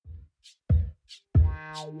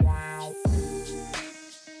I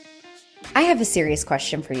have a serious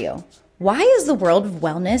question for you. Why is the world of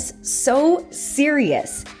wellness so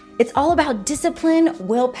serious? It's all about discipline,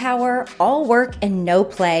 willpower, all work, and no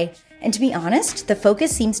play. And to be honest, the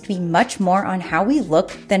focus seems to be much more on how we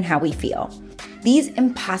look than how we feel. These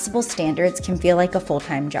impossible standards can feel like a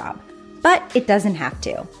full-time job, but it doesn't have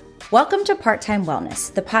to. Welcome to Part-Time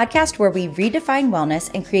Wellness, the podcast where we redefine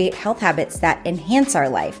wellness and create health habits that enhance our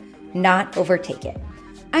life, not overtake it.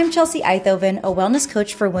 I'm Chelsea Eithoven, a wellness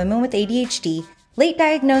coach for women with ADHD, late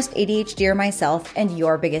diagnosed ADHDer myself, and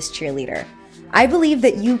your biggest cheerleader. I believe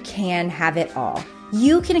that you can have it all.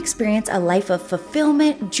 You can experience a life of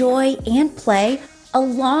fulfillment, joy, and play,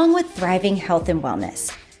 along with thriving health and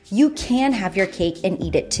wellness. You can have your cake and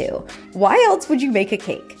eat it too. Why else would you make a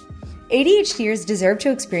cake? ADHDers deserve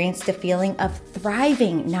to experience the feeling of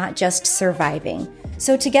thriving, not just surviving.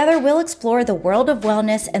 So together we'll explore the world of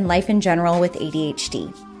wellness and life in general with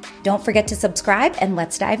ADHD. Don't forget to subscribe and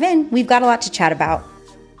let's dive in. We've got a lot to chat about.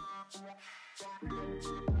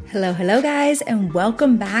 Hello guys, and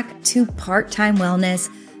welcome back to Part-Time Wellness,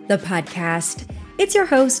 the podcast. It's your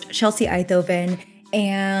host, Chelsea Eithoven,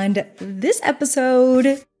 and this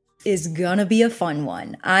episode is gonna be a fun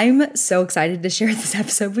one. I'm so excited to share this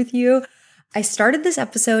episode with you. I started this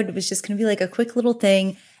episode, it was just gonna be like a quick little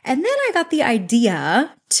thing, and then I got the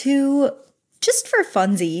idea to, just for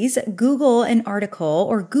funsies, Google an article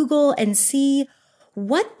or Google and see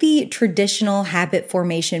what the traditional habit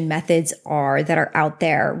formation methods are that are out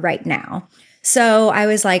there right now. So I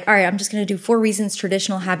was like, all right, I'm just going to do 4 reasons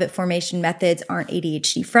traditional habit formation methods aren't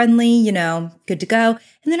ADHD friendly, good to go.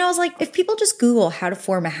 And then I was like, if people just Google how to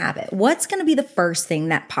form a habit, what's going to be the first thing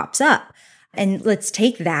that pops up? And let's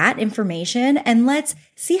take that information and let's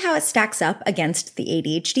see how it stacks up against the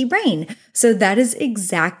ADHD brain. So that is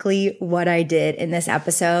exactly what I did in this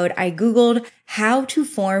episode. I Googled how to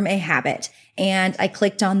form a habit. And I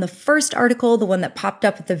clicked on the first article, the one that popped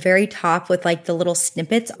up at the very top with like the little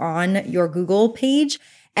snippets on your Google page.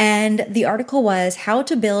 And the article was How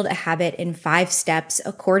to Build a Habit in 5 Steps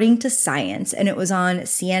According to Science. And it was on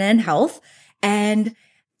CNN Health. And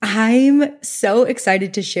I'm so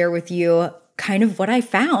excited to share with you kind of what I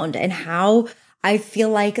found and how I feel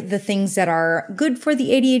like the things that are good for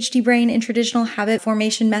the ADHD brain in traditional habit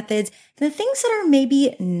formation methods, and the things that are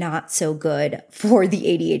maybe not so good for the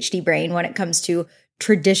ADHD brain when it comes to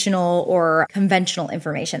traditional or conventional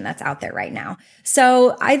information that's out there right now.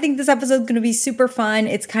 So I think this episode is going to be super fun.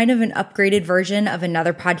 It's kind of an upgraded version of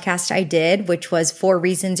another podcast I did, which was 4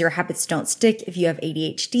 reasons your habits don't stick if you have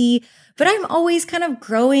ADHD. But I'm always kind of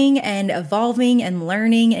growing and evolving and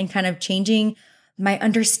learning and kind of changing my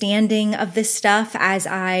understanding of this stuff as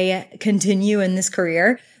I continue in this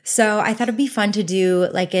career. So I thought it'd be fun to do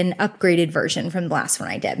like an upgraded version from the last one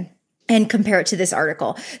I did and compare it to this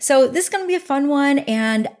article. So this is going to be a fun one,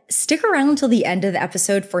 and stick around until the end of the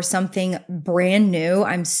episode for something brand new.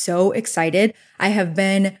 I'm so excited. I have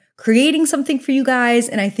been creating something for you guys,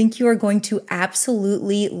 and I think you are going to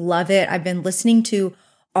absolutely love it. I've been listening to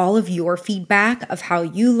all of your feedback of how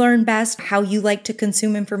you learn best, how you like to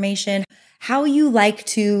consume information, how you like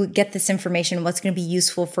to get this information, what's going to be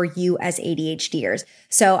useful for you as ADHDers.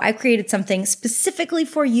 So I created something specifically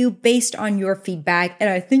for you based on your feedback, and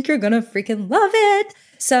I think you're going to freaking love it.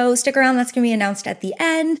 So stick around. That's going to be announced at the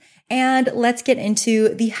end. And let's get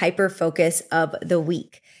into the hyper focus of the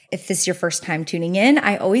week. If this is your first time tuning in,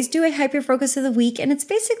 I always do a hyper focus of the week, and it's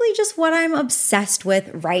basically just what I'm obsessed with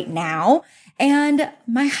right now. And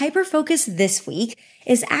my hyper focus this week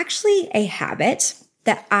is actually a habit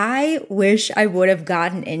that I wish I would have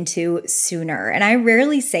gotten into sooner. And I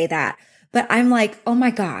rarely say that, but I'm like, oh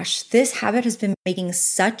my gosh, this habit has been making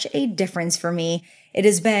such a difference for me. It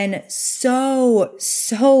has been so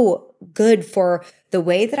good for the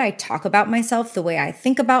way that I talk about myself, the way I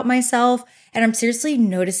think about myself. And I'm seriously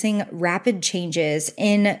noticing rapid changes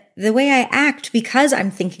in the way I act because I'm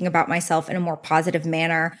thinking about myself in a more positive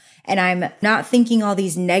manner. And I'm not thinking all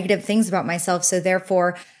these negative things about myself. So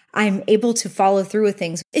therefore, I'm able to follow through with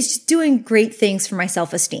things. It's just doing great things for my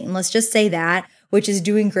self-esteem. Let's just say that, which is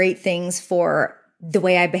doing great things for the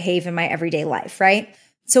way I behave in my everyday life, right?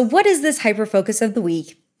 So what is this hyper focus of the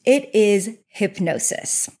week? It is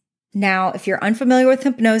hypnosis. Now, if you're unfamiliar with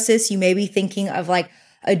hypnosis, you may be thinking of like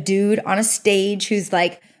a dude on a stage who's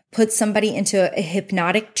like puts somebody into a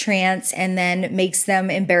hypnotic trance and then makes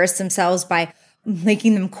them embarrass themselves by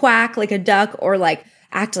making them quack like a duck or like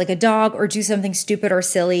act like a dog or do something stupid or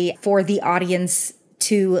silly for the audience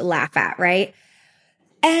to laugh at, right?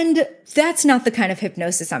 And that's not the kind of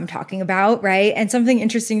hypnosis I'm talking about, right? And something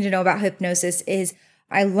interesting to know about hypnosis is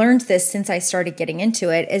I learned this since I started getting into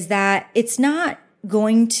it, is that it's not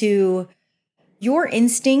going to your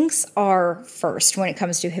instincts are first when it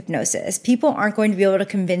comes to hypnosis. People aren't going to be able to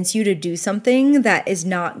convince you to do something that is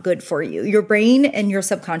not good for you. Your brain and your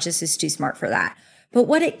subconscious is too smart for that. But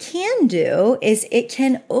what it can do is it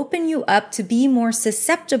can open you up to be more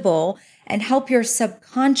susceptible and help your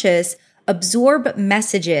subconscious absorb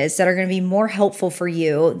messages that are going to be more helpful for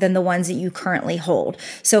you than the ones that you currently hold.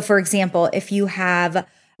 So for example, if you have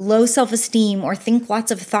low self-esteem or think lots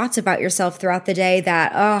of thoughts about yourself throughout the day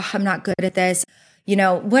that, oh, I'm not good at this,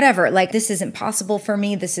 whatever, like this isn't possible for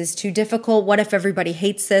me, this is too difficult, what if everybody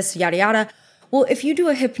hates this, yada, yada. Well, if you do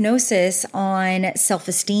a hypnosis on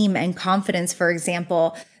self-esteem and confidence, for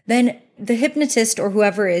example, then the hypnotist or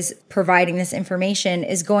whoever is providing this information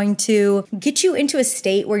is going to get you into a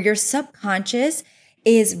state where your subconscious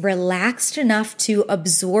is relaxed enough to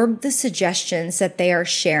absorb the suggestions that they are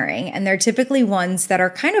sharing. And they're typically ones that are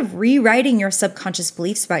kind of rewriting your subconscious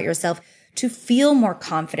beliefs about yourself to feel more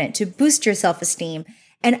confident, to boost your self-esteem.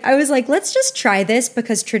 And I was like, let's just try this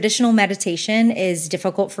because traditional meditation is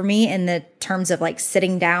difficult for me in the terms of like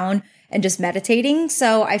sitting down and just meditating.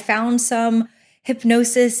 So I found some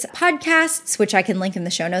hypnosis podcasts, which I can link in the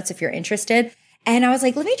show notes if you're interested. And I was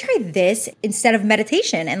like, let me try this instead of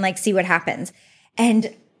meditation and like see what happens.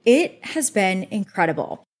 And it has been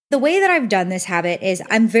incredible. The way that I've done this habit is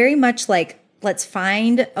I'm very much like, let's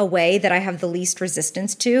find a way that I have the least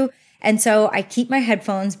resistance to. And so I keep my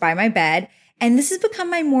headphones by my bed. And this has become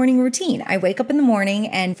my morning routine. I wake up in the morning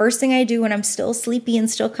and first thing I do when I'm still sleepy and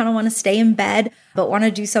still kind of want to stay in bed, but want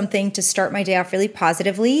to do something to start my day off really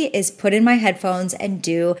positively is put in my headphones and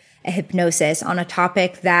do a hypnosis on a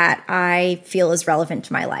topic that I feel is relevant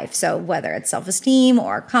to my life. So whether it's self-esteem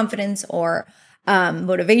or confidence or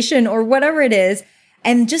motivation or whatever it is.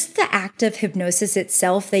 And just the act of hypnosis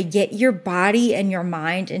itself, they get your body and your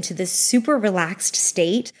mind into this super relaxed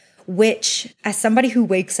state, which as somebody who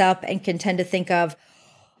wakes up and can tend to think of,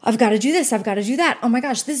 I've got to do this, I've got to do that. Oh my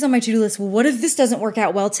gosh, this is on my to-do list. Well, what if this doesn't work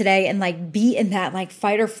out well today? And like be in that like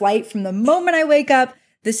fight or flight from the moment I wake up.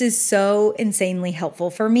 This is so insanely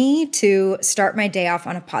helpful for me to start my day off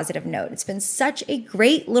on a positive note. It's been such a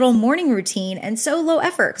great little morning routine and so low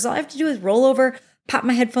effort because all I have to do is roll over, pop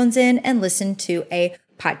my headphones in and listen to a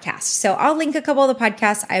podcast. So I'll link a couple of the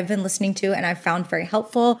podcasts I've been listening to and I've found very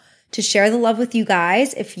helpful to share the love with you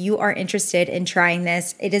guys. If you are interested in trying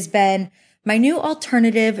this, it has been my new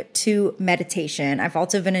alternative to meditation. I've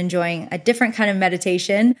also been enjoying a different kind of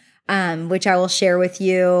meditation, which I will share with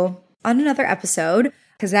you on another episode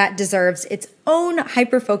because that deserves its own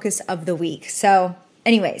hyper focus of the week. So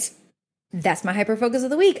anyways, that's my hyper focus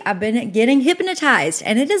of the week. I've been getting hypnotized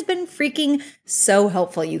and it has been freaking so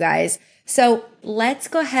helpful, you guys. So let's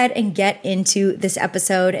go ahead and get into this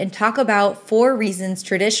episode and talk about 4 reasons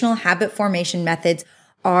traditional habit formation methods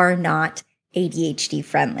are not ADHD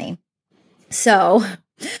friendly. So,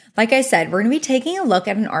 like I said, we're going to be taking a look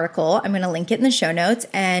at an article. I'm going to link it in the show notes,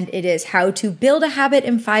 and it is How to Build a Habit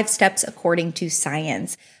in 5 Steps According to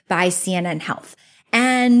Science by CNN Health.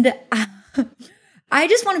 And I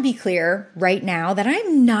just want to be clear right now that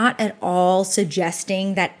I'm not at all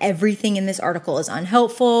suggesting that everything in this article is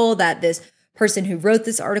unhelpful, that this person who wrote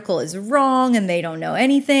this article is wrong and they don't know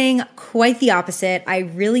anything. Quite the opposite. I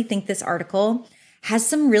really think this article has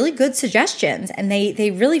some really good suggestions and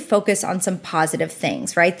they really focus on some positive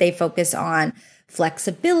things, right? They focus on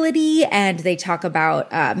flexibility and they talk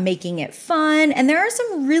about making it fun. And there are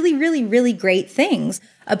some really, really, really great things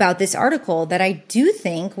about this article that I do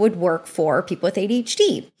think would work for people with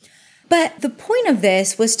ADHD. But the point of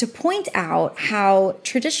this was to point out how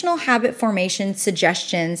traditional habit formation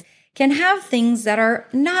suggestions can have things that are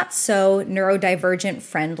not so neurodivergent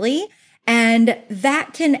friendly. And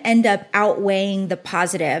that can end up outweighing the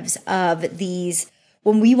positives of these.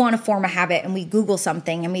 When we want to form a habit and we Google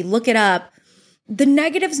something and we look it up, the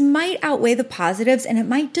negatives might outweigh the positives and it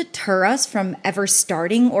might deter us from ever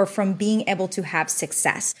starting or from being able to have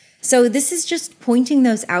success. So this is just pointing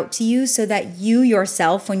those out to you so that you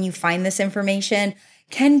yourself, when you find this information,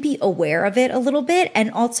 can be aware of it a little bit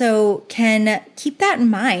and also can keep that in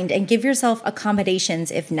mind and give yourself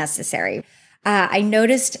accommodations if necessary. I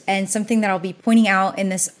noticed, and something that I'll be pointing out in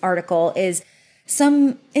this article is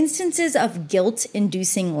some instances of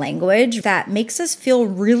guilt-inducing language that makes us feel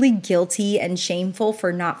really guilty and shameful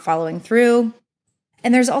for not following through.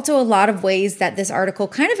 And there's also a lot of ways that this article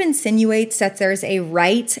kind of insinuates that there's a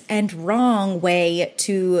right and wrong way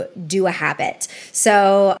to do a habit.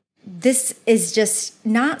 So this is just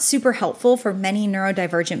not super helpful for many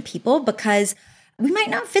neurodivergent people because we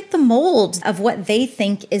might not fit the mold of what they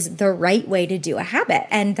think is the right way to do a habit.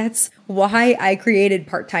 And that's why I created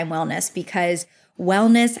Part-Time Wellness, because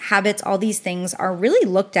wellness, habits, all these things are really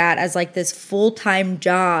looked at as like this full-time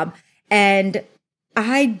job. And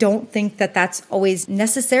I don't think that that's always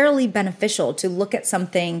necessarily beneficial to look at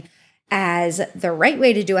something as the right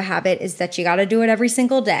way to do a habit is that you got to do it every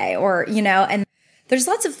single day or, and there's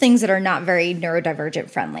lots of things that are not very neurodivergent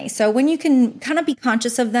friendly. So when you can kind of be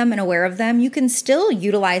conscious of them and aware of them, you can still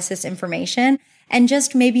utilize this information and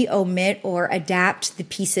just maybe omit or adapt the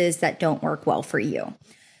pieces that don't work well for you.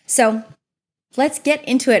 So let's get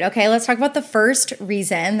into it. Okay, let's talk about the first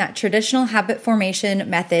reason that traditional habit formation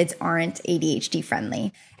methods aren't ADHD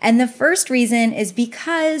friendly. And the first reason is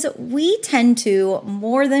because we tend to,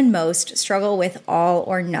 more than most, struggle with all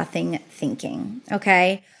or nothing thinking.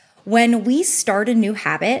 Okay, when we start a new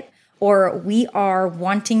habit or we are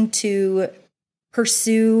wanting to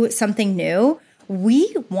pursue something new,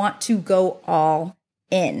 we want to go all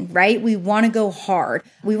in, right? We want to go hard.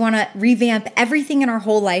 We want to revamp everything in our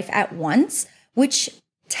whole life at once, which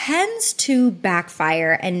tends to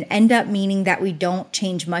backfire and end up meaning that we don't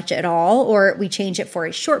change much at all, or we change it for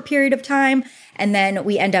a short period of time, and then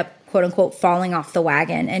we end up, quote unquote, falling off the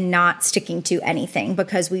wagon and not sticking to anything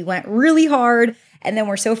because we went really hard and then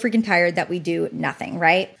we're so freaking tired that we do nothing,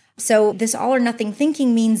 right? So this all or nothing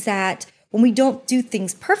thinking means that when we don't do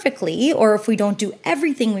things perfectly, or if we don't do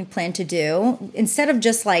everything we plan to do, instead of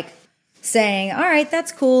just like saying, all right,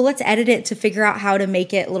 that's cool, let's edit it to figure out how to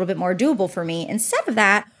make it a little bit more doable for me. Instead of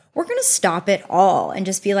that, we're going to stop it all and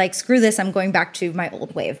just be like, screw this, I'm going back to my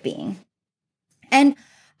old way of being. And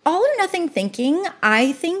all or nothing thinking,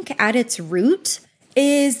 I think at its root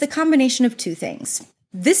is the combination of two things.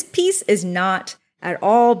 This piece is not at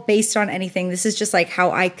all based on anything. This is just like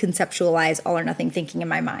how I conceptualize all or nothing thinking in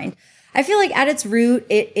my mind. I feel like at its root,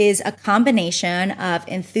 it is a combination of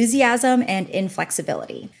enthusiasm and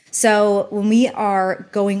inflexibility. So when we are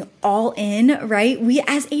going all in, right, we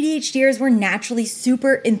as ADHDers, we're naturally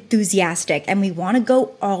super enthusiastic and we want to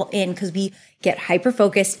go all in because we get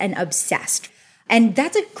hyper-focused and obsessed. And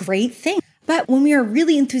that's a great thing. But when we are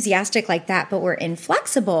really enthusiastic like that, but we're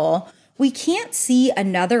inflexible, we can't see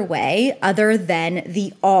another way other than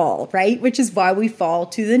the all, right? Which is why we fall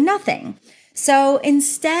to the nothing. So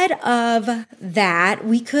instead of that,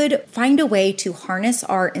 we could find a way to harness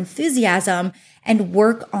our enthusiasm and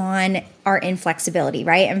work on our inflexibility,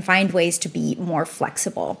 right? And find ways to be more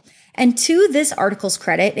flexible. And to this article's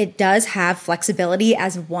credit, it does have flexibility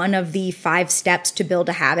as one of the 5 steps to build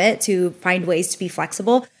a habit, to find ways to be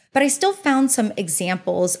flexible. But I still found some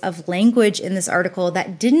examples of language in this article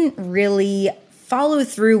that didn't really follow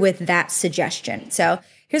through with that suggestion. So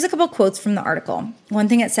here's a couple quotes from the article. One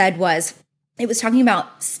thing it said was, it was talking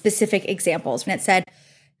about specific examples. When it said,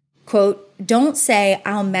 quote, don't say,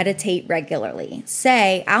 I'll meditate regularly.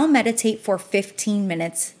 Say, I'll meditate for 15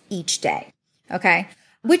 minutes each day. Okay.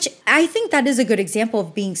 Which I think that is a good example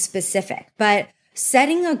of being specific, but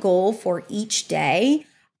setting a goal for each day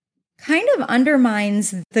kind of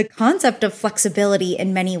undermines the concept of flexibility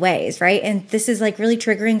in many ways, right? And this is like really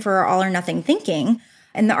triggering for our all or nothing thinking.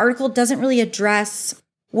 And the article doesn't really address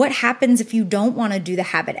what happens if you don't want to do the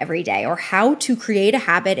habit every day, or how to create a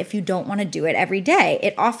habit if you don't want to do it every day.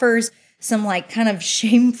 It offers some like kind of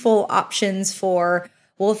shameful options for,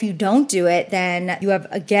 well, if you don't do it, then you have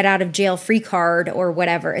a get out of jail free card or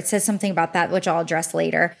whatever. It says something about that, which I'll address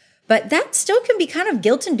later. But that still can be kind of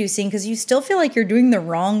guilt inducing because you still feel like you're doing the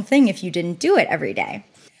wrong thing if you didn't do it every day.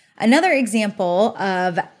 Another example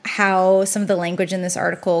of how some of the language in this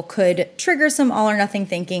article could trigger some all or nothing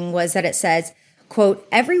thinking was that it says, quote,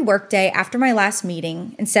 every workday after my last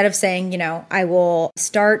meeting, instead of saying, I will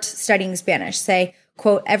start studying Spanish, say,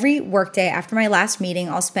 quote, every workday after my last meeting,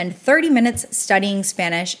 I'll spend 30 minutes studying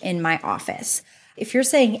Spanish in my office. If you're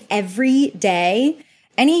saying every day,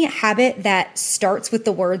 any habit that starts with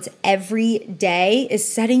the words every day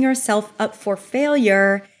is setting yourself up for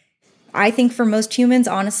failure, I think for most humans,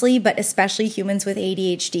 honestly, but especially humans with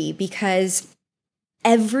ADHD, because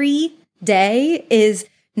every day is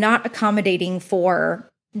not accommodating for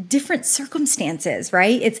different circumstances,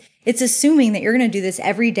 right? It's assuming that you're going to do this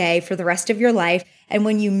every day for the rest of your life. And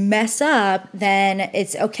when you mess up, then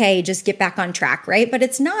it's okay, just get back on track, right? But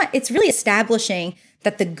it's not, it's really establishing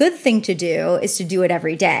that the good thing to do is to do it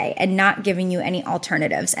every day and not giving you any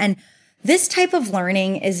alternatives. And this type of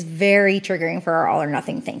learning is very triggering for our all or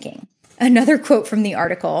nothing thinking. Another quote from the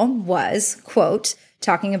article was, quote,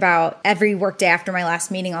 talking about every workday after my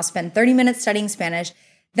last meeting, I'll spend 30 minutes studying Spanish.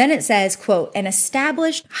 Then it says, quote, an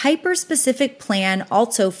established hyper-specific plan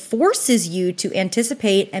also forces you to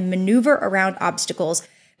anticipate and maneuver around obstacles,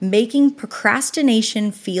 making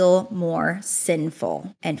procrastination feel more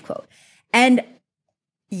sinful, end quote. And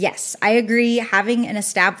Yes, I agree. Having an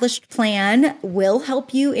established plan will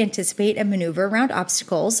help you anticipate and maneuver around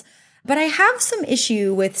obstacles. But I have some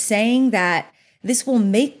issue with saying that this will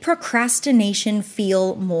make procrastination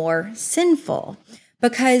feel more sinful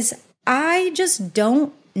because I just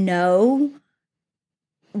don't know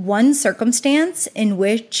one circumstance in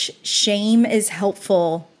which shame is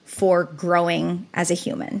helpful for growing as a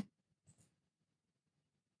human.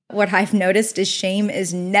 What I've noticed is shame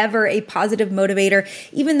is never a positive motivator,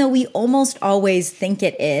 even though we almost always think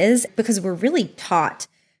it is, because we're really taught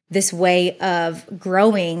this way of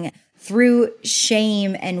growing through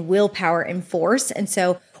shame and willpower and force. And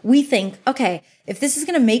so we think, okay, if this is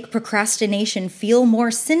going to make procrastination feel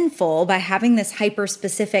more sinful by having this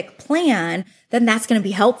hyper-specific plan, then that's going to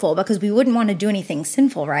be helpful because we wouldn't want to do anything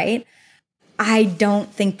sinful, right? I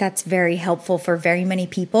don't think that's very helpful for very many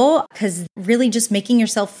people because really just making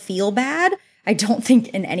yourself feel bad, I don't think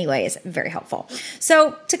in any way is very helpful.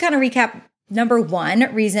 So to kind of recap, number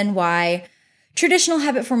one reason why traditional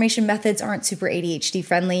habit formation methods aren't super ADHD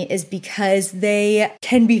friendly is because they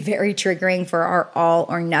can be very triggering for our all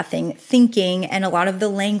or nothing thinking. And a lot of the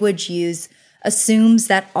language used assumes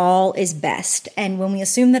that all is best. And when we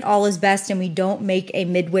assume that all is best and we don't make a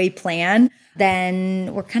midway plan,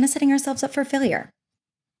 then we're kind of setting ourselves up for failure.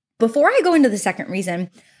 Before I go into the second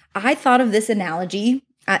reason, I thought of this analogy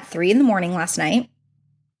at 3 a.m. last night.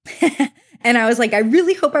 And I was like, I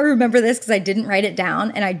really hope I remember this because I didn't write it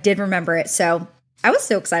down and I did remember it. So I was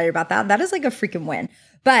so excited about that. That is like a freaking win.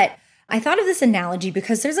 But I thought of this analogy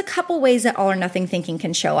because there's a couple ways that all or nothing thinking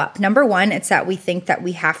can show up. Number one, it's that we think that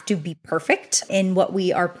we have to be perfect in what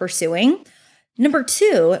we are pursuing. Number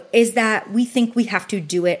two is that we think we have to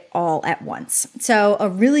do it all at once. So a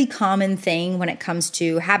really common thing when it comes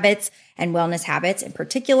to habits and wellness habits in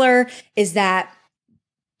particular is that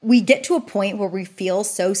we get to a point where we feel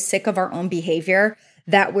so sick of our own behavior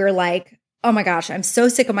that we're like, oh my gosh, I'm so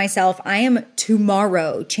sick of myself. I am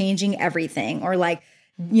tomorrow changing everything, or like,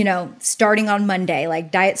 starting on Monday,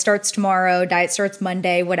 like diet starts tomorrow, diet starts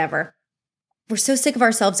Monday, whatever. We're so sick of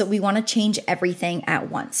ourselves that we want to change everything at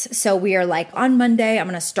once. So we are like, on Monday, I'm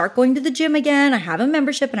going to start going to the gym again. I have a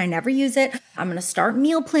membership and I never use it. I'm going to start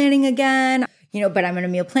meal planning again, but I'm going to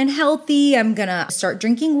meal plan healthy. I'm going to start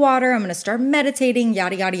drinking water. I'm going to start meditating,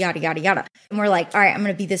 yada, yada, yada, yada, yada. And we're like, all right, I'm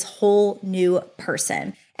going to be this whole new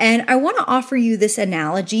person. And I want to offer you this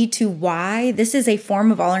analogy to why this is a form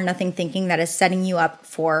of all or nothing thinking that is setting you up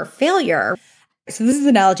for failure. So this is an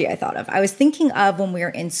analogy I thought of. I was thinking of when we were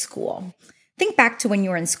in school. Think back to when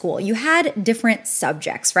you were in school. You had different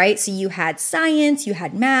subjects, right? So you had science, you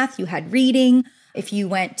had math, you had reading. If you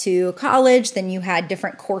went to college, then you had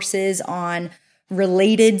different courses on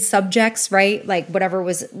related subjects, right? Like whatever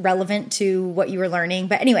was relevant to what you were learning.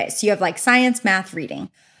 But anyway, so you have like science, math, reading.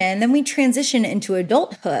 And then we transition into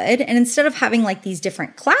adulthood. And instead of having like these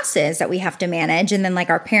different classes that we have to manage, and then like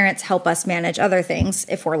our parents help us manage other things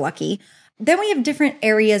if we're lucky, then we have different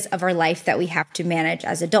areas of our life that we have to manage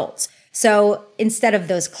as adults. So instead of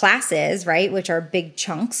those classes, right, which are big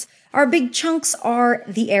chunks, our big chunks are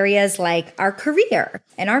the areas like our career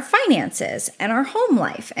and our finances and our home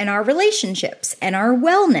life and our relationships and our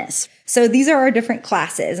wellness. So these are our different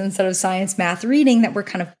classes instead of science, math, reading that we're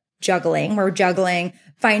kind of juggling. We're juggling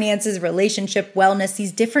finances, relationship, wellness,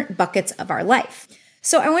 these different buckets of our life.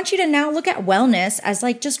 So I want you to now look at wellness as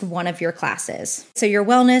like just one of your classes. So your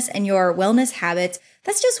wellness and your wellness habits,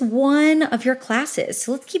 that's just one of your classes.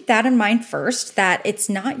 So let's keep that in mind first, that it's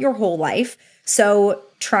not your whole life. So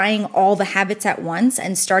trying all the habits at once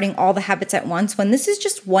and starting all the habits at once when this is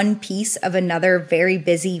just one piece of another very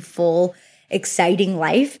busy, full, exciting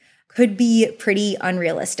life could be pretty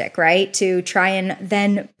unrealistic, right? To try and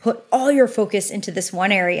then put all your focus into this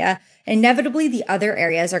one area. Inevitably, the other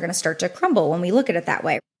areas are going to start to crumble when we look at it that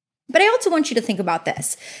way. But I also want you to think about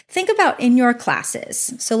this. Think about in your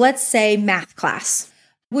classes. So let's say math class.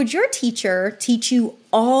 Would your teacher teach you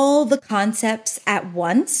all the concepts at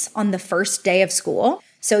once on the first day of school?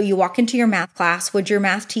 So you walk into your math class. Would your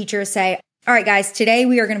math teacher say, all right, guys, today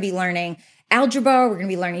we are going to be learning algebra. We're going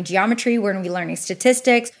to be learning geometry. We're going to be learning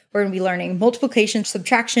statistics. We're going to be learning multiplication,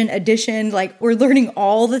 subtraction, addition. Like we're learning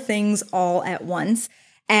all the things all at once.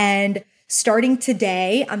 And starting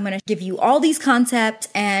today, I'm going to give you all these concepts.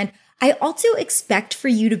 And I also expect for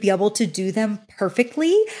you to be able to do them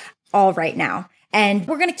perfectly all right now. And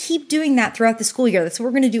we're going to keep doing that throughout the school year. That's what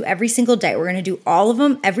we're going to do every single day. We're going to do all of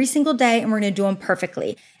them every single day, and we're going to do them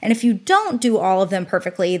perfectly. And if you don't do all of them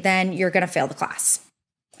perfectly, then you're going to fail the class.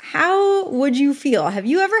 How would you feel? Have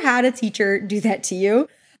you ever had a teacher do that to you?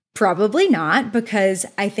 Probably not, because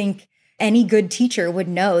I think any good teacher would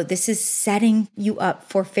know this is setting you up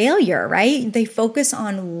for failure, right? They focus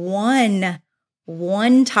on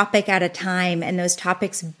one topic at a time, and those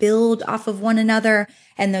topics build off of one another,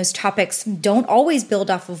 and those topics don't always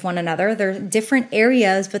build off of one another. They're different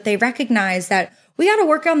areas, but they recognize that we got to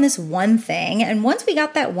work on this one thing. And once we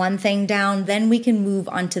got that one thing down, then we can move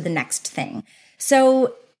on to the next thing.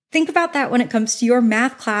 So think about that when it comes to your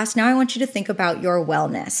math class. Now I want you to think about your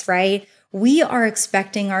wellness, right? We are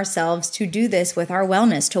expecting ourselves to do this with our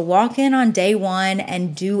wellness, to walk in on day one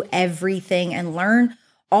and do everything and learn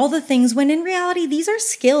all the things, when in reality, these are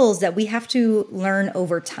skills that we have to learn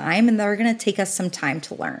over time, and they're going to take us some time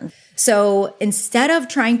to learn. So instead of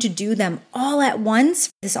trying to do them all at once,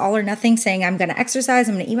 this all or nothing, saying I'm going to exercise,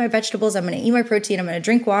 I'm going to eat my vegetables, I'm going to eat my protein, I'm going to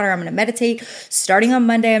drink water, I'm going to meditate, starting on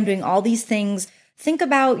Monday, I'm doing all these things. Think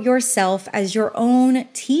about yourself as your own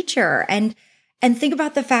teacher, and think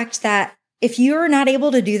about the fact that if you're not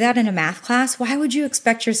able to do that in a math class, why would you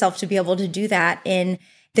expect yourself to be able to do that in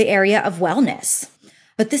the area of wellness?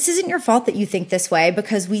 But this isn't your fault that you think this way,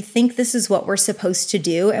 because we think this is what we're supposed to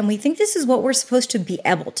do, and we think this is what we're supposed to be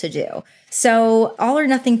able to do. So all or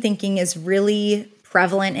nothing thinking is really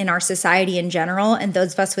prevalent in our society in general, and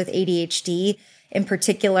those of us with ADHD in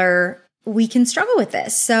particular, we can struggle with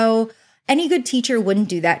this. So any good teacher wouldn't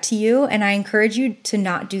do that to you, and I encourage you to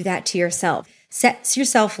not do that to yourself. Set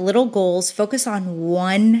yourself little goals, focus on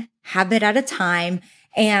one habit at a time,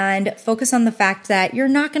 and focus on the fact that you're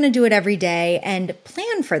not going to do it every day, and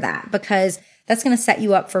plan for that, because that's going to set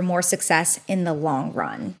you up for more success in the long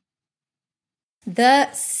run.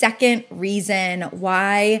 The second reason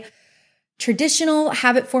why traditional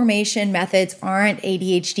habit formation methods aren't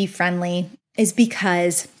ADHD friendly is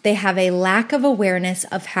because they have a lack of awareness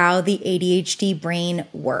of how the ADHD brain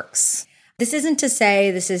works. This isn't to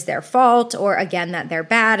say this is their fault, or again, that they're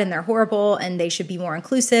bad and they're horrible and they should be more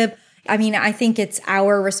inclusive. I mean, I think it's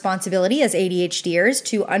our responsibility as ADHDers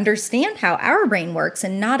to understand how our brain works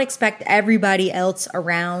and not expect everybody else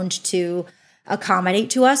around to accommodate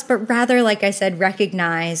to us, but rather, like I said,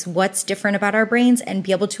 recognize what's different about our brains and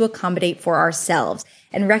be able to accommodate for ourselves,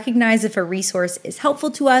 and recognize if a resource is helpful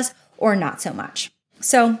to us or not so much.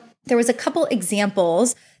 So there was a couple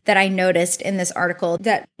examples that I noticed in this article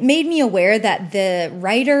that made me aware that the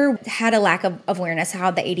writer had a lack of awareness how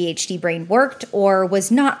the ADHD brain worked, or was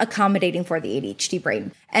not accommodating for the ADHD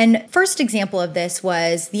brain. And first example of this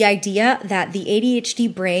was the idea that the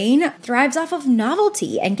ADHD brain thrives off of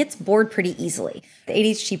novelty and gets bored pretty easily. The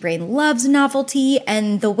ADHD brain loves novelty,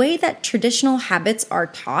 and the way that traditional habits are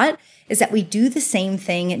taught is that we do the same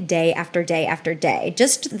thing day after day after day.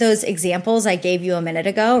 Just those examples I gave you a minute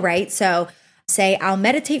ago, right? So say I'll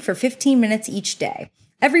meditate for 15 minutes each day.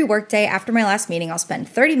 Every workday after my last meeting, I'll spend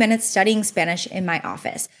 30 minutes studying Spanish in my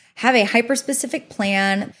office. Have a hyper-specific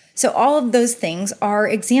plan. So all of those things are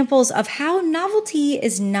examples of how novelty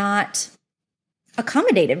is not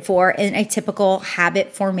accommodated for in a typical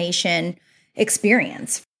habit formation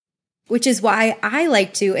experience, which is why I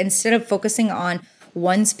like to, instead of focusing on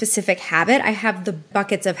one specific habit, I have the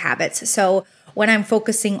buckets of habits. So when I'm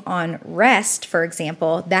focusing on rest, for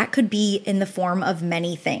example, that could be in the form of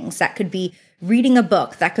many things. That could be reading a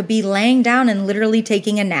book. That could be laying down and literally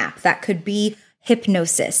taking a nap. That could be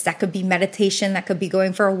hypnosis. That could be meditation. That could be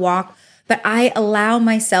going for a walk. But I allow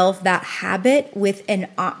myself that habit with an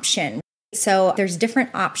option. So there's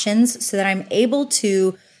different options so that I'm able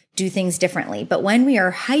to do things differently. But when we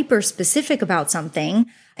are hyper specific about something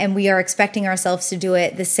and we are expecting ourselves to do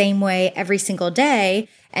it the same way every single day,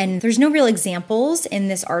 and there's no real examples in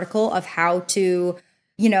this article of how to,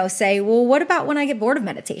 say, well, what about when I get bored of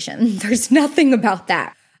meditation? There's nothing about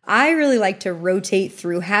that. I really like to rotate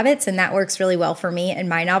through habits, and that works really well for me and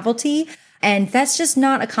my novelty. And that's just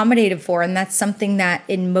not accommodated for. And that's something that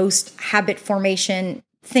in most habit formation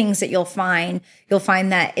things that you'll find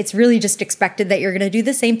that it's really just expected that you're going to do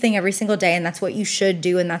the same thing every single day. And that's what you should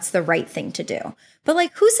do. And that's the right thing to do. But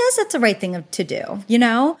who says that's the right thing to do?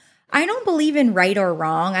 I don't believe in right or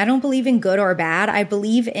wrong. I don't believe in good or bad. I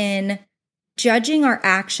believe in judging our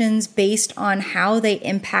actions based on how they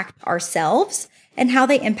impact ourselves and how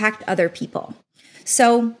they impact other people.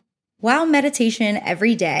 So while meditation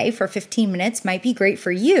every day for 15 minutes might be great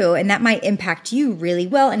for you, and that might impact you really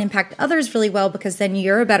well and impact others really well because then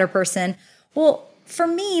you're a better person, well, for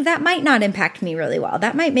me, that might not impact me really well.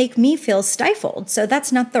 That might make me feel stifled. So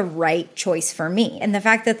that's not the right choice for me. And the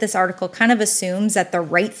fact that this article kind of assumes that the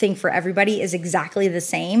right thing for everybody is exactly the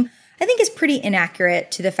same, I think is pretty inaccurate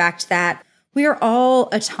to the fact that we are all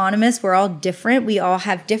autonomous. We're all different. We all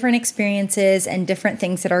have different experiences and different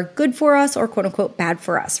things that are good for us or quote unquote bad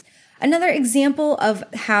for us. Another example of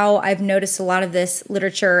how I've noticed a lot of this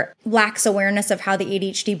literature lacks awareness of how the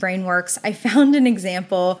ADHD brain works, I found an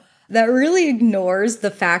example that really ignores the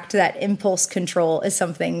fact that impulse control is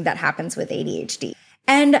something that happens with ADHD.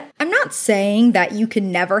 And I'm not saying that you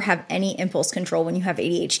can never have any impulse control when you have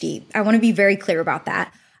ADHD. I want to be very clear about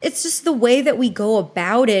that. It's just the way that we go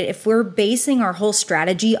about it. If we're basing our whole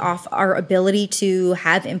strategy off our ability to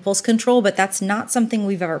have impulse control, but that's not something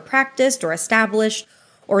we've ever practiced or established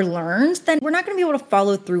or learned, then we're not going to be able to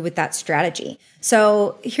follow through with that strategy.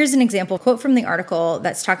 So here's an example, quote from the article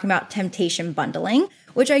that's talking about temptation bundling,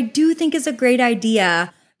 which I do think is a great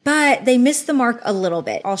idea, but they missed the mark a little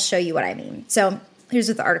bit. I'll show you what I mean. So here's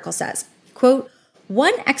what the article says, quote,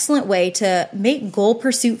 "One excellent way to make goal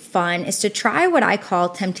pursuit fun is to try what I call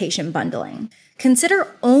temptation bundling. Consider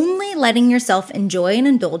only letting yourself enjoy an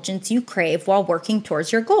indulgence you crave while working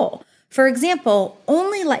towards your goal. For example,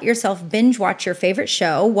 only let yourself binge watch your favorite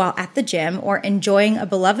show while at the gym or enjoying a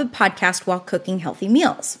beloved podcast while cooking healthy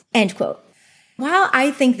meals." End quote. While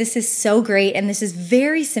I think this is so great, and this is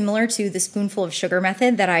very similar to the spoonful of sugar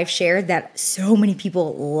method that I've shared that so many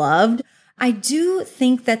people loved, I do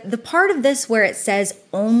think that the part of this where it says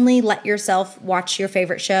only let yourself watch your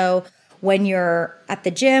favorite show when you're at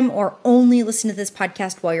the gym or only listen to this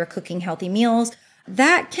podcast while you're cooking healthy meals,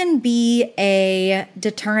 that can be a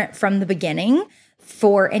deterrent from the beginning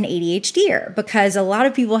for an ADHDer, because a lot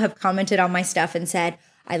of people have commented on my stuff and said,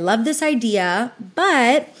 I love this idea,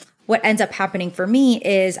 but what ends up happening for me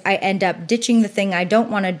is I end up ditching the thing I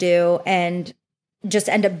don't want to do and just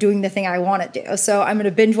end up doing the thing I want to do. So I'm going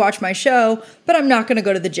to binge watch my show, but I'm not going to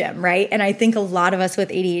go to the gym, right? And I think a lot of us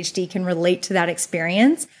with ADHD can relate to that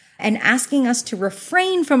experience, and asking us to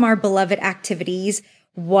refrain from our beloved activities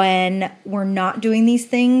when we're not doing these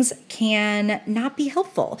things can not be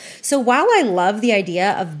helpful. So while I love the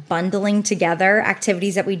idea of bundling together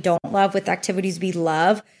activities that we don't love with activities we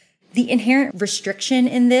love, the inherent restriction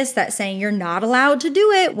in this, that saying you're not allowed to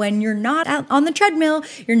do it when you're not out on the treadmill,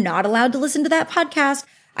 you're not allowed to listen to that podcast,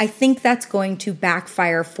 I think that's going to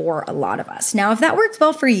backfire for a lot of us. Now, if that works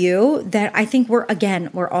well for you, then I think we're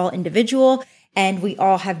all individual and we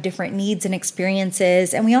all have different needs and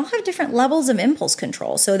experiences, and we all have different levels of impulse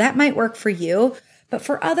control. So that might work for you, but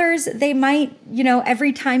for others, they might,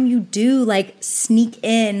 every time you do sneak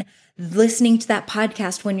in listening to that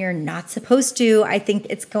podcast when you're not supposed to, I think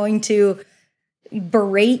it's going to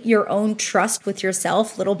berate your own trust with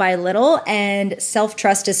yourself little by little. And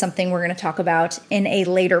self-trust is something we're going to talk about in a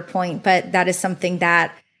later point, but that is something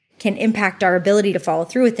that can impact our ability to follow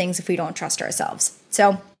through with things if we don't trust ourselves.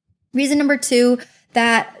 So reason number 2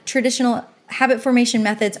 that traditional habit formation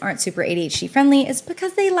methods aren't super ADHD friendly is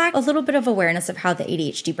because they lack a little bit of awareness of how the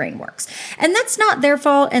ADHD brain works. And that's not their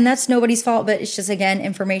fault and that's nobody's fault, but it's just, again,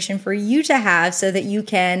 information for you to have so that you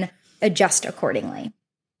can adjust accordingly.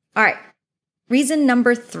 All right. Reason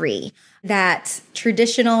number 3 that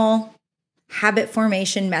traditional habit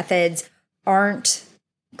formation methods aren't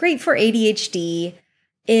great for ADHD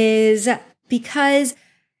is because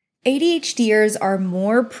ADHDers are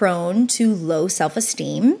more prone to low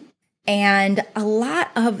self-esteem. And a lot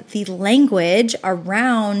of the language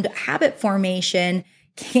around habit formation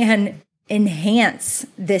can enhance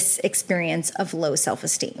this experience of low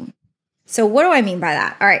self-esteem. So what do I mean by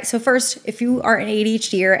that? All right. So first, if you are an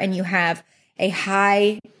ADHDer and you have a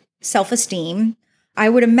high self-esteem, I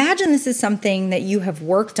would imagine this is something that you have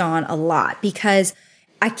worked on a lot, because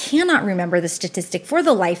I cannot remember the statistic for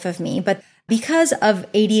the life of me, but because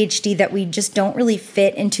of ADHD that we just don't really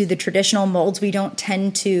fit into the traditional molds, we don't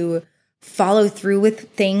tend to follow through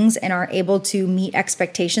with things and are able to meet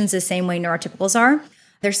expectations the same way neurotypicals are.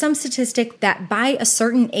 There's some statistic that by a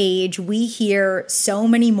certain age, we hear so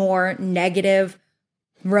many more negative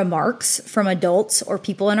remarks from adults or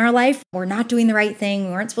people in our life. We're not doing the right thing.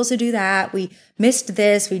 We weren't supposed to do that. We missed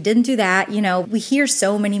this. We didn't do that. We hear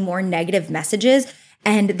so many more negative messages,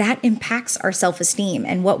 and that impacts our self-esteem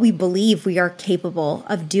and what we believe we are capable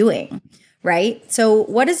of doing, right? So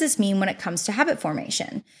what does this mean when it comes to habit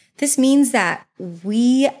formation? This means that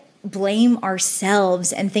we blame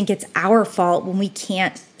ourselves and think it's our fault when we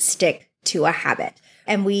can't stick to a habit.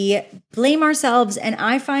 And we blame ourselves. And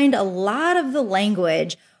I find a lot of the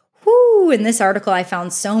language, in this article, I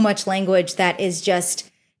found so much language that is just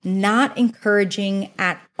not encouraging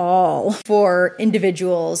at all for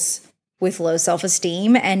individuals with low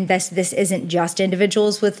self-esteem. And this isn't just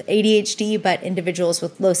individuals with ADHD, but individuals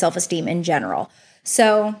with low self-esteem in general.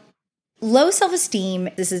 So low self-esteem,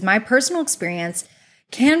 this is my personal experience,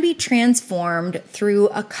 can be transformed through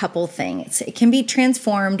a couple things. It can be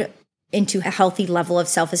transformed into a healthy level of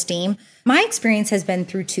self-esteem, my experience has been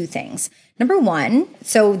through two things. Number one,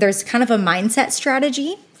 so there's kind of a mindset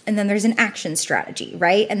strategy, and then there's an action strategy,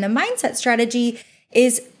 right? And the mindset strategy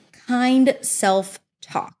is kind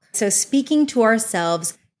self-talk. So speaking to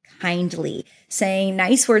ourselves kindly, saying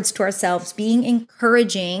nice words to ourselves, being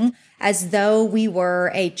encouraging as though we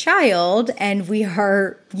were a child and we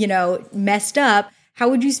are, messed up. How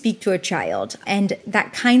would you speak to a child? And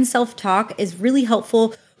that kind self-talk is really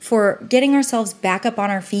helpful for getting ourselves back up on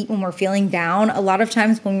our feet when we're feeling down. A lot of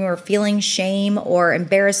times when we're feeling shame or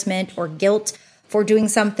embarrassment or guilt for doing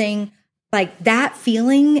something, like that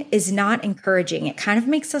feeling is not encouraging. It kind of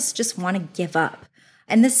makes us just want to give up.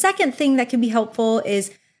 And the second thing that can be helpful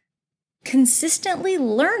is consistently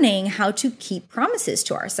learning how to keep promises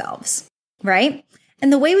to ourselves, right?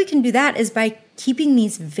 And the way we can do that is by keeping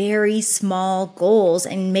these very small goals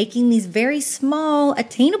and making these very small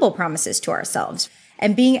attainable promises to ourselves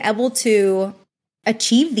and being able to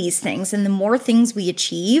achieve these things. And the more things we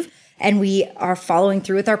achieve and we are following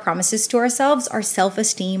through with our promises to ourselves, our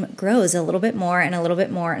self-esteem grows a little bit more and a little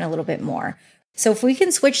bit more and a little bit more. So if we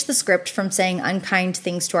can switch the script from saying unkind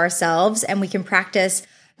things to ourselves and we can practice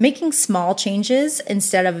making small changes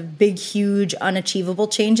instead of big, huge, unachievable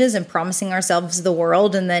changes and promising ourselves the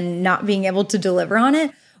world and then not being able to deliver on it,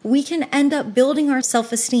 we can end up building our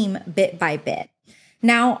self-esteem bit by bit.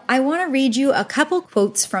 Now, I want to read you a couple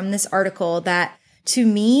quotes from this article that to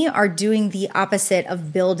me are doing the opposite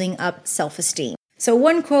of building up self-esteem. So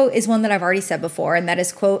one quote is one that I've already said before, and that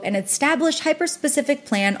is, quote, "An established hyper-specific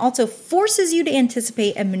plan also forces you to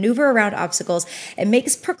anticipate and maneuver around obstacles and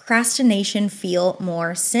makes procrastination feel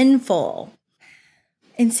more sinful."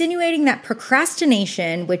 Insinuating that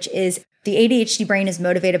procrastination, which is the ADHD brain is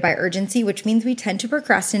motivated by urgency, which means we tend to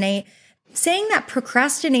procrastinate. Saying that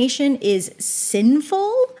procrastination is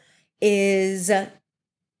sinful is,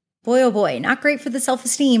 boy, oh boy, not great for the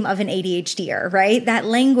self-esteem of an ADHDer, right? That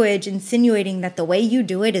language insinuating that the way you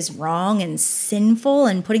do it is wrong and sinful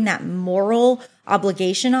and putting that moral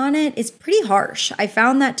obligation on it is pretty harsh. I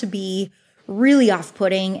found that to be really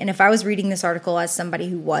off-putting. And if I was reading this article as somebody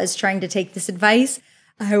who was trying to take this advice,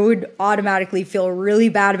 I would automatically feel really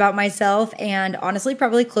bad about myself and honestly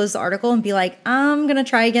probably close the article and be like, I'm going to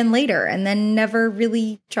try again later, and then never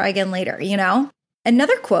really try again later,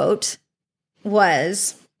 Another quote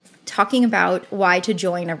was talking about why to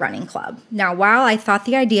join a running club. Now, while I thought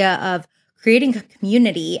the idea of creating a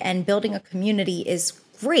community and building a community is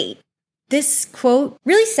great, this quote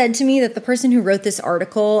really said to me that the person who wrote this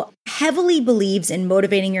article heavily believes in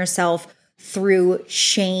motivating yourself through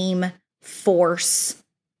shame, force,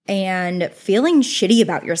 and feeling shitty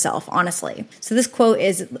about yourself, honestly. So this quote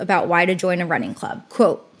is about why to join a running club.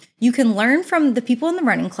 Quote, "You can learn from the people in the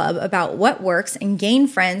running club about what works and gain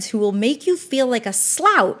friends who will make you feel like a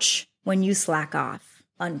slouch when you slack off,"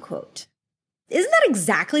 unquote. Isn't that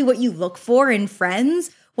exactly what you look for in friends?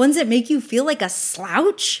 Ones that make you feel like a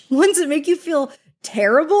slouch? Ones that make you feel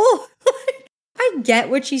terrible? I get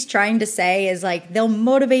what she's trying to say is like they'll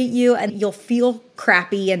motivate you and you'll feel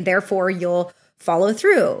crappy and therefore you'll follow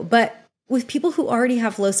through. But with people who already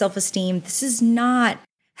have low self-esteem, this is not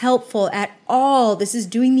helpful at all. This is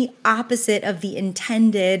doing the opposite of the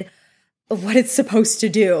intended of what it's supposed to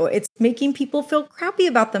do. It's making people feel crappy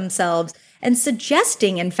about themselves and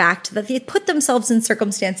suggesting, in fact, that they put themselves in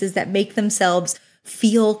circumstances that make themselves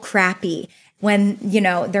feel crappy when,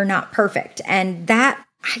 they're not perfect. And that,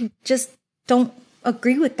 I just don't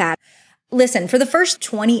agree with that. Listen, for the first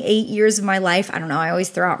 28 years of my life, I don't know, I always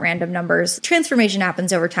throw out random numbers. Transformation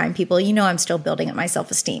happens over time, people. I'm still building up my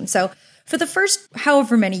self-esteem. So for the first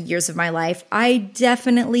however many years of my life, I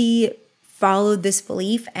definitely followed this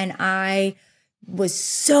belief and I was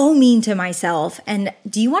so mean to myself. And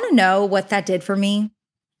do you want to know what that did for me?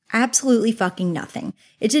 Absolutely fucking nothing.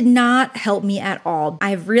 It did not help me at all.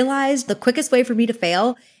 I've realized the quickest way for me to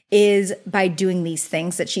fail is by doing these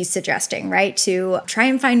things that she's suggesting, right? To try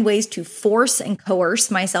and find ways to force and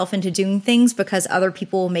coerce myself into doing things because other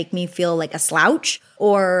people will make me feel like a slouch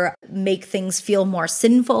or make things feel more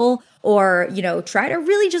sinful or, try to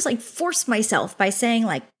really just like force myself by saying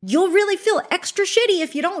like, you'll really feel extra shitty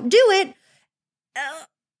if you don't do it.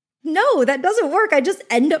 No, that doesn't work. I just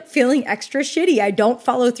end up feeling extra shitty. I don't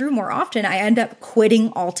follow through more often. I end up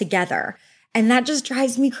quitting altogether. And that just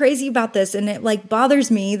drives me crazy about this. And it like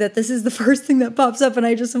bothers me that this is the first thing that pops up. And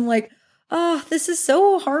I just am like, oh, this is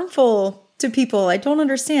so harmful to people. I don't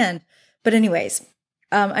understand. But anyways,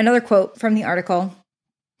 another quote from the article.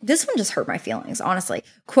 This one just hurt my feelings, honestly.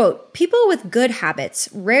 Quote, "People with good habits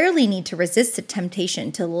rarely need to resist the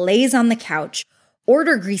temptation to laze on the couch,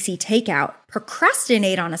 order greasy takeout,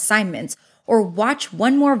 procrastinate on assignments, or watch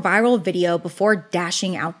one more viral video before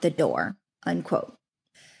dashing out the door, unquote.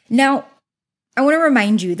 Now, I want to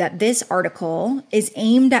remind you that this article is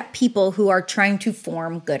aimed at people who are trying to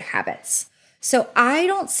form good habits. So I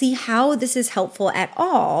don't see how this is helpful at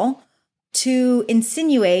all to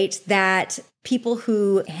insinuate that people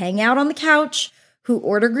who hang out on the couch, who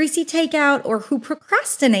order greasy takeout, or who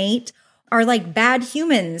procrastinate are like bad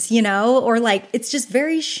humans, or like it's just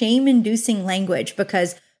very shame-inducing language,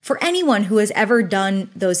 because for anyone who has ever done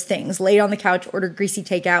those things, laid on the couch, ordered greasy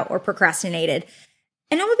takeout, or procrastinated,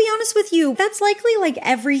 and I'm gonna be honest with you, that's likely like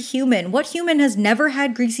every human. What human has never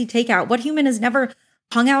had greasy takeout? What human has never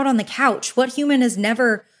hung out on the couch? What human has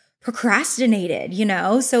never procrastinated,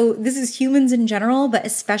 So this is humans in general, but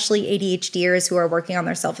especially ADHDers who are working on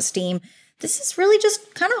their self-esteem. This is really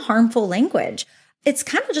just kind of harmful language. It's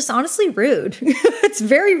kind of just honestly rude. It's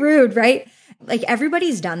very rude, right? Like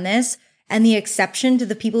everybody's done this. And the exception to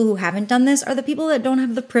the people who haven't done this are the people that don't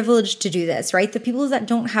have the privilege to do this, right? The people that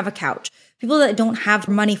don't have a couch, people that don't have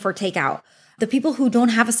money for takeout, the people who don't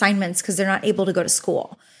have assignments because they're not able to go to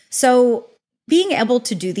school. So being able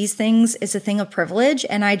to do these things is a thing of privilege.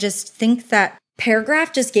 And I just think that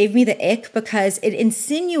paragraph just gave me the ick because it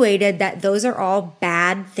insinuated that those are all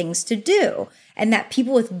bad things to do and that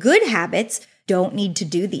people with good habits don't need to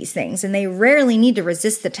do these things and they rarely need to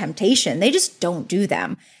resist the temptation. They just don't do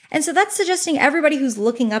them. And so that's suggesting everybody who's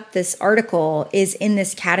looking up this article is in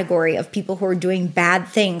this category of people who are doing bad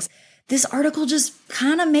things. This article just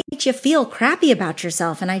kind of makes you feel crappy about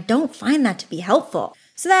yourself, and I don't find that to be helpful.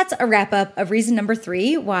 So that's a wrap up of reason number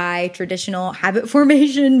 3, why traditional habit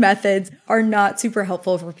formation methods are not super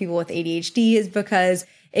helpful for people with ADHD, is because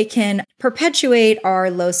it can perpetuate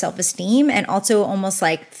our low self-esteem and also almost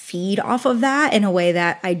like feed off of that in a way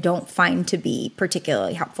that I don't find to be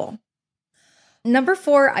particularly helpful. Number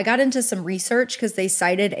 4, I got into some research because they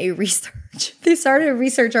cited a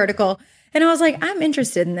research article, and I was like, I'm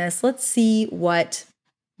interested in this. Let's see what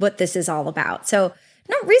this is all about. So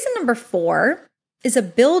reason number 4 is a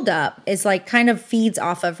buildup, is like kind of feeds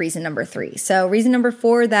off of reason number 3. So reason number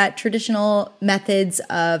 4, that traditional methods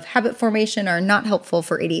of habit formation are not helpful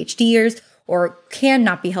for ADHDers or can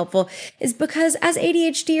not be helpful, is because as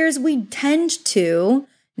ADHDers, we tend to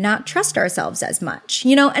not trust ourselves as much,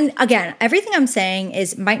 and again, everything I'm saying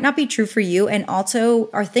might not be true for you and also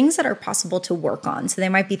are things that are possible to work on. So they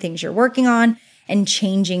might be things you're working on and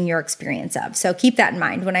changing your experience of. So keep that in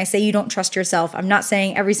mind. When I say you don't trust yourself, I'm not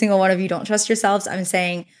saying every single one of you don't trust yourselves. I'm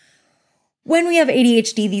saying when we have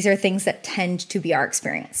ADHD, these are things that tend to be our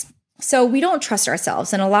experience. So we don't trust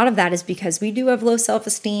ourselves. And a lot of that is because we do have low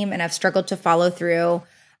self-esteem and have struggled to follow through.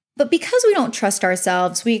 But because we don't trust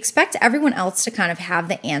ourselves, we expect everyone else to kind of have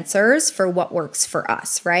the answers for what works for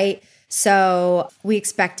us, right? So we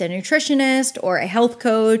expect a nutritionist or a health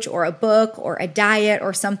coach or a book or a diet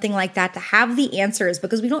or something like that to have the answers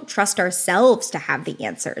because we don't trust ourselves to have the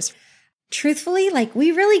answers. Truthfully,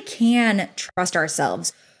 we really can trust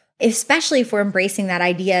ourselves, especially if we're embracing that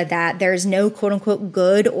idea that there's no quote unquote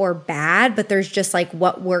good or bad, but there's just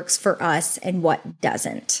what works for us and what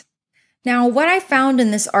doesn't. Now, what I found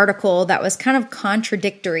in this article that was kind of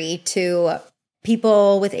contradictory to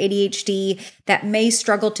people with ADHD that may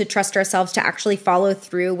struggle to trust ourselves to actually follow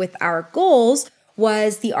through with our goals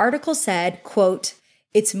was the article said, quote,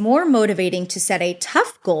 "It's more motivating to set a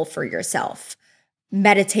tough goal for yourself,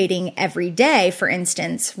 meditating every day, for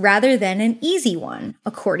instance, rather than an easy one,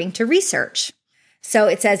 according to research." So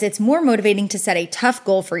it says it's more motivating to set a tough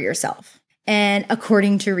goal for yourself. And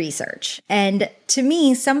according to research. And to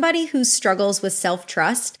me, somebody who struggles with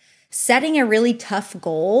self-trust, setting a really tough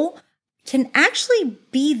goal can actually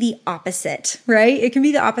be the opposite, right? It can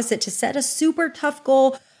be the opposite to set a super tough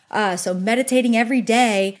goal. So meditating every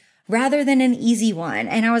day rather than an easy one.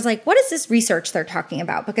 And I was like, what is this research they're talking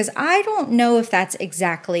about? Because I don't know if that's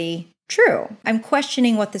exactly true. I'm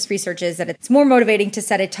questioning what this research is, that it's more motivating to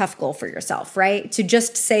set a tough goal for yourself, right? To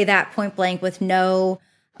just say that point blank with no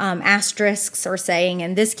asterisks or saying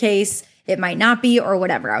in this case, it might not be or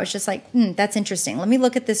whatever. I was just like, that's interesting. Let me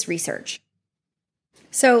look at this research.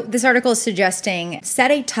 So this article is suggesting set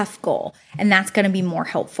a tough goal, and that's going to be more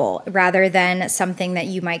helpful rather than something that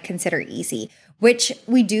you might consider easy, which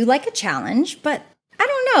we do like a challenge, but I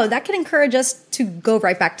don't know, that can encourage us to go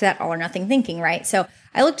right back to that all or nothing thinking, right? So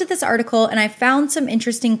I looked at this article and I found some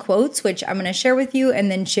interesting quotes, which I'm going to share with you and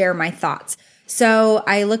then share my thoughts. So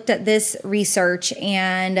I looked at this research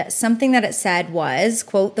and something that it said was,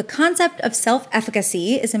 quote, "The concept of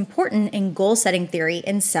self-efficacy is important in goal-setting theory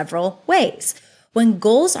in several ways. When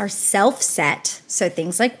goals are self-set, so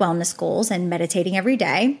things like wellness goals and meditating every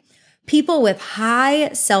day, People with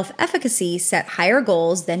high self-efficacy set higher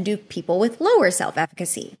goals than do people with lower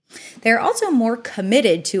self-efficacy. They're also more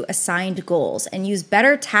committed to assigned goals and use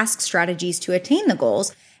better task strategies to attain the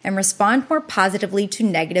goals and respond more positively to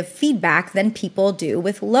negative feedback than people do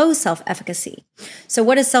with low self-efficacy. So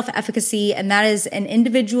what is self-efficacy? And that is an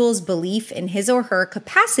individual's belief in his or her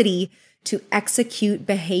capacity to execute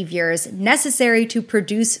behaviors necessary to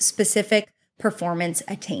produce specific performance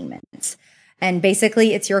attainments. And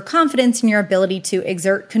basically, it's your confidence in your ability to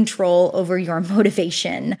exert control over your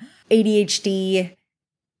motivation. ADHD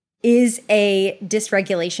is a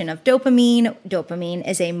dysregulation of dopamine. Dopamine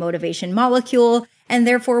is a motivation molecule, and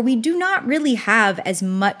therefore we do not really have as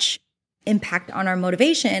much impact on our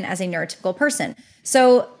motivation as a neurotypical person.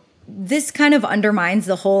 So this kind of undermines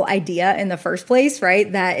the whole idea in the first place,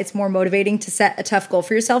 right? That it's more motivating to set a tough goal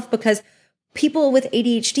for yourself, because people with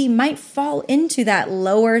ADHD might fall into that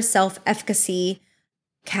lower self-efficacy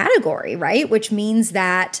category, right? Which means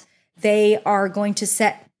that they are going to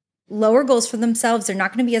set lower goals for themselves. They're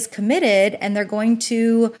not going to be as committed, and they're going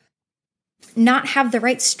to not have the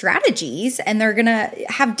right strategies, and they're going to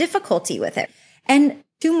have difficulty with it. And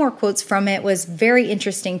two more quotes from it was very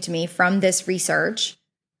interesting to me from this research.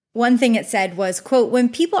 One thing it said was, quote, "When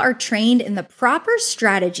people are trained in the proper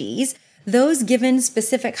strategies, those given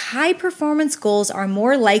specific high performance goals are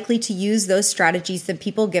more likely to use those strategies than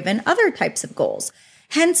people given other types of goals.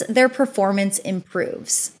 Hence, their performance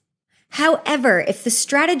improves. However, if the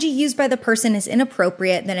strategy used by the person is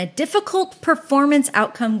inappropriate, then a difficult performance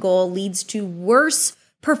outcome goal leads to worse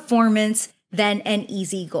performance than an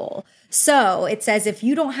easy goal." So it says if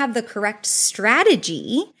you don't have the correct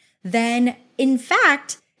strategy, then in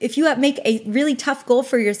fact, if you make a really tough goal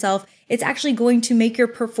for yourself, it's actually going to make your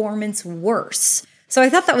performance worse. So I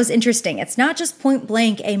thought that was interesting. It's not just point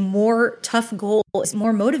blank a more tough goal is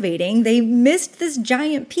more motivating. They missed this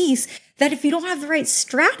giant piece that if you don't have the right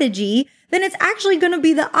strategy, then it's actually going to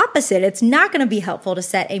be the opposite. It's not going to be helpful to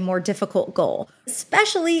set a more difficult goal,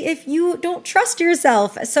 especially if you don't trust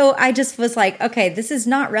yourself. So I just was like, okay, this is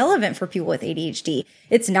not relevant for people with ADHD.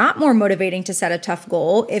 It's not more motivating to set a tough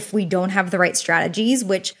goal if we don't have the right strategies,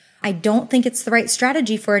 which I don't think it's the right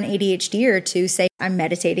strategy for an ADHDer to say, I'm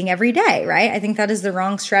meditating every day, right? I think that is the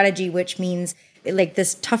wrong strategy, which means like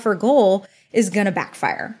this tougher goal is going to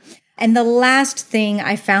backfire. And the last thing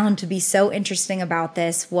I found to be so interesting about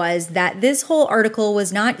this was that this whole article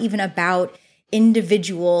was not even about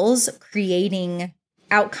individuals creating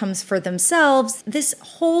outcomes for themselves. This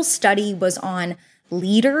whole study was on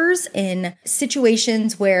leaders in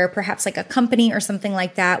situations where perhaps like a company or something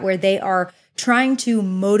like that, where they are trying to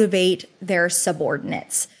motivate their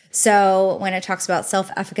subordinates. So when it talks about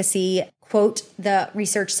self-efficacy, quote, the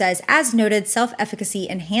research says, as noted, self-efficacy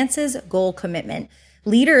enhances goal commitment.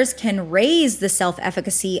 Leaders can raise the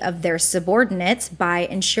self-efficacy of their subordinates by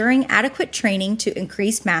ensuring adequate training to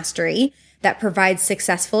increase mastery that provides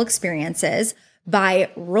successful experiences, by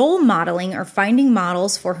role modeling or finding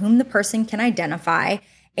models for whom the person can identify,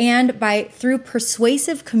 and through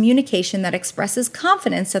persuasive communication that expresses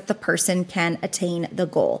confidence that the person can attain the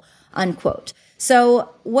goal, unquote. So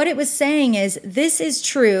what it was saying is this is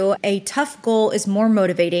true. A tough goal is more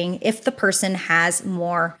motivating if the person has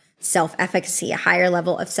more self-efficacy, a higher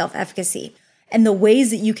level of self-efficacy. And the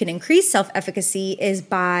ways that you can increase self-efficacy is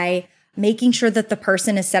by making sure that the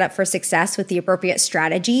person is set up for success with the appropriate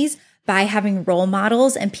strategies, by having role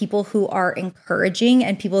models and people who are encouraging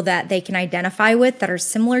and people that they can identify with that are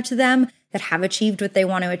similar to them, that have achieved what they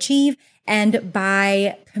want to achieve, and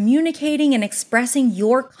by communicating and expressing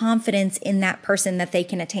your confidence in that person that they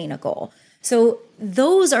can attain a goal. So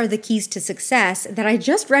those are the keys to success that I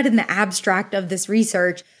just read in the abstract of this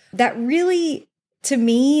research that really, to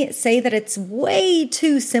me, say that it's way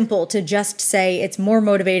too simple to just say it's more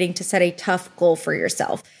motivating to set a tough goal for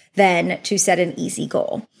yourself than to set an easy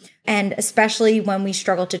goal. And especially when we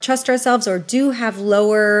struggle to trust ourselves or do have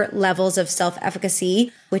lower levels of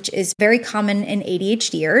self-efficacy, which is very common in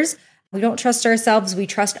ADHDers. We don't trust ourselves, we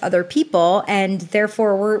trust other people, and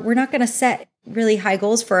therefore we're not going to set really high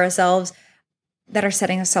goals for ourselves that are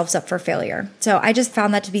setting ourselves up for failure. So I just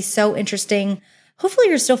found that to be so interesting. Hopefully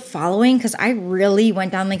you're still following, because I really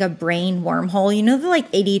went down like a brain wormhole. You know, the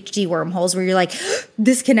like ADHD wormholes where you're like,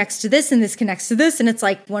 this connects to this and this connects to this. And it's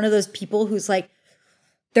like one of those people who's like,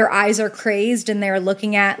 their eyes are crazed and they're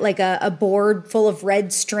looking at like a board full of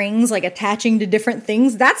red strings, like attaching to different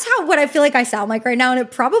things. That's what I feel like I sound like right now. And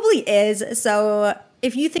it probably is. So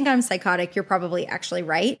if you think I'm psychotic, you're probably actually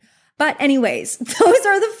right. But anyways, those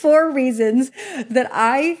are the 4 reasons that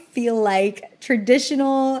I feel like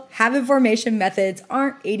traditional habit formation methods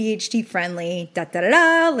aren't ADHD friendly.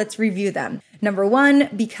 Let's review them. Number one,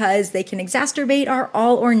 because they can exacerbate our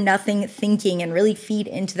all or nothing thinking and really feed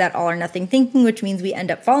into that all or nothing thinking, which means we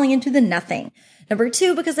end up falling into the nothing. Number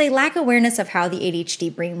two, because they lack awareness of how the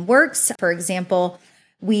ADHD brain works. For example,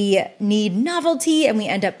 we need novelty and we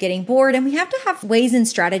end up getting bored, and we have to have ways and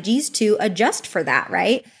strategies to adjust for that,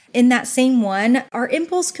 right? In that same one, our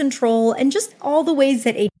impulse control and just all the ways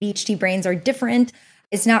that ADHD brains are different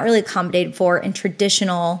is not really accommodated for in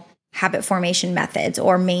traditional habit formation methods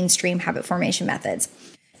or mainstream habit formation methods.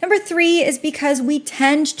 Number three is because we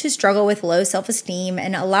tend to struggle with low self-esteem,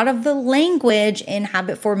 and a lot of the language in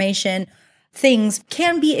habit formation things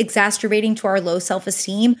can be exacerbating to our low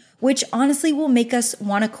self-esteem, which honestly will make us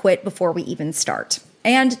want to quit before we even start.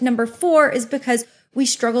 And number four is because we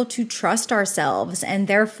struggle to trust ourselves, and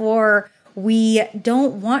therefore we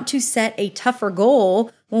don't want to set a tougher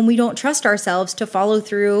goal when we don't trust ourselves to follow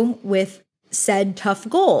through with said tough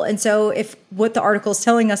goal. And so if what the article is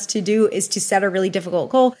telling us to do is to set a really difficult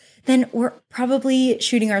goal, then we're probably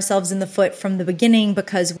shooting ourselves in the foot from the beginning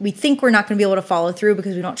because we think we're not going to be able to follow through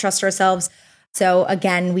because we don't trust ourselves. So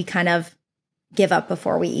again, we kind of give up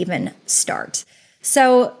before we even start.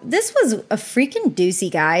 So this was a freaking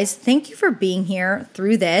doozy, guys. Thank you for being here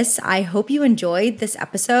through this. I hope you enjoyed this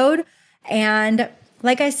episode. And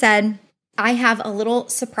like I said, I have a little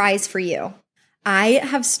surprise for you. I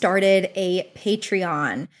have started a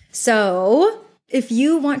Patreon. So if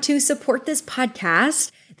you want to support this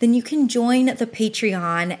podcast, then you can join the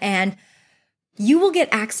Patreon and you will get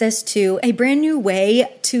access to a brand new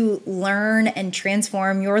way to learn and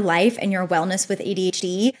transform your life and your wellness with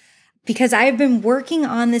ADHD. Because I've been working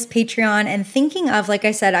on this Patreon and thinking of, like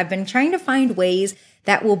I said, I've been trying to find ways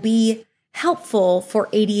that will be helpful for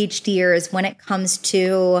ADHDers when it comes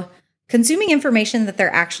to consuming information that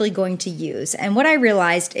they're actually going to use. And what I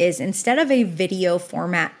realized is instead of a video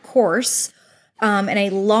format course and a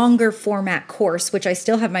longer format course, which I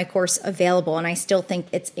still have my course available and I still think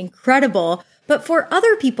it's incredible, but for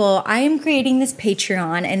other people, I am creating this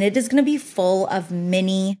Patreon and it is going to be full of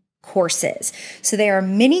mini courses. So they are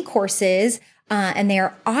mini courses and they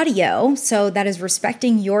are audio. So that is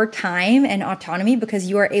respecting your time and autonomy because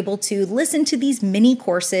you are able to listen to these mini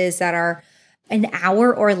courses that are an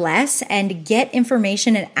hour or less and get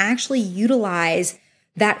information and actually utilize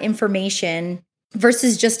that information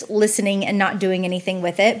versus just listening and not doing anything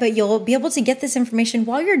with it. But you'll be able to get this information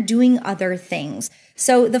while you're doing other things.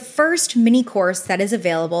 So the first mini course that is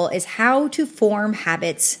available is how to form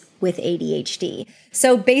habits with ADHD.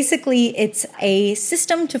 So basically, it's a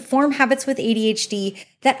system to form habits with ADHD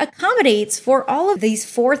that accommodates for all of these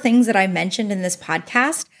four things that I mentioned in this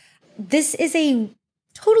podcast. This is a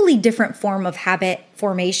totally different form of habit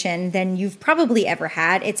formation than you've probably ever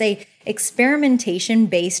had. It's a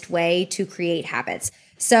experimentation-based way to create habits.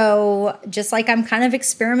 So just like I'm kind of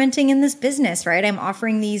experimenting in this business, right? I'm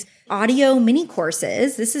offering these audio mini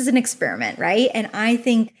courses. This is an experiment, right? And I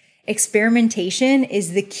think experimentation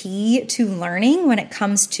is the key to learning when it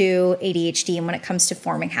comes to ADHD and when it comes to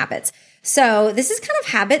forming habits. So this is kind of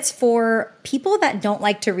habits for people that don't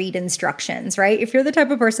like to read instructions, right? If you're the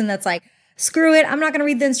type of person that's like, screw it, I'm not going to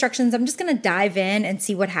read the instructions. I'm just going to dive in and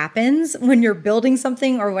see what happens when you're building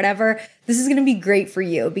something or whatever. This is going to be great for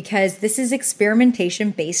you because this is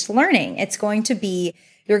experimentation-based learning. It's going to be,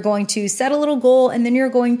 you're going to set a little goal and then you're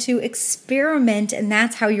going to experiment, and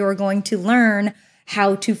that's how you're going to learn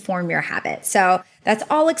how to form your habit. So that's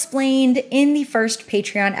all explained in the first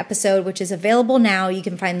Patreon episode, which is available now. You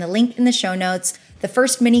can find the link in the show notes. The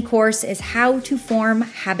first mini course is how to form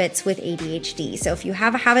habits with ADHD. So if you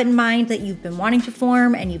have a habit in mind that you've been wanting to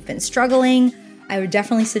form and you've been struggling, I would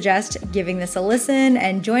definitely suggest giving this a listen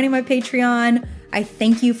and joining my Patreon. I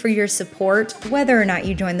thank you for your support, whether or not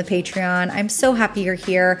you join the Patreon. I'm so happy you're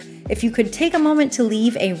here. If you could take a moment to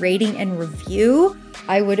leave a rating and review,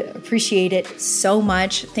 I would appreciate it so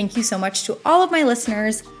much. Thank you so much to all of my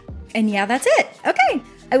listeners. And yeah, that's it. Okay.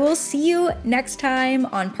 I will see you next time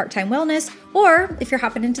on Part-Time Wellness, or if you're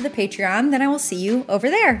hopping into the Patreon, then I will see you over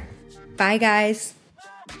there. Bye, guys.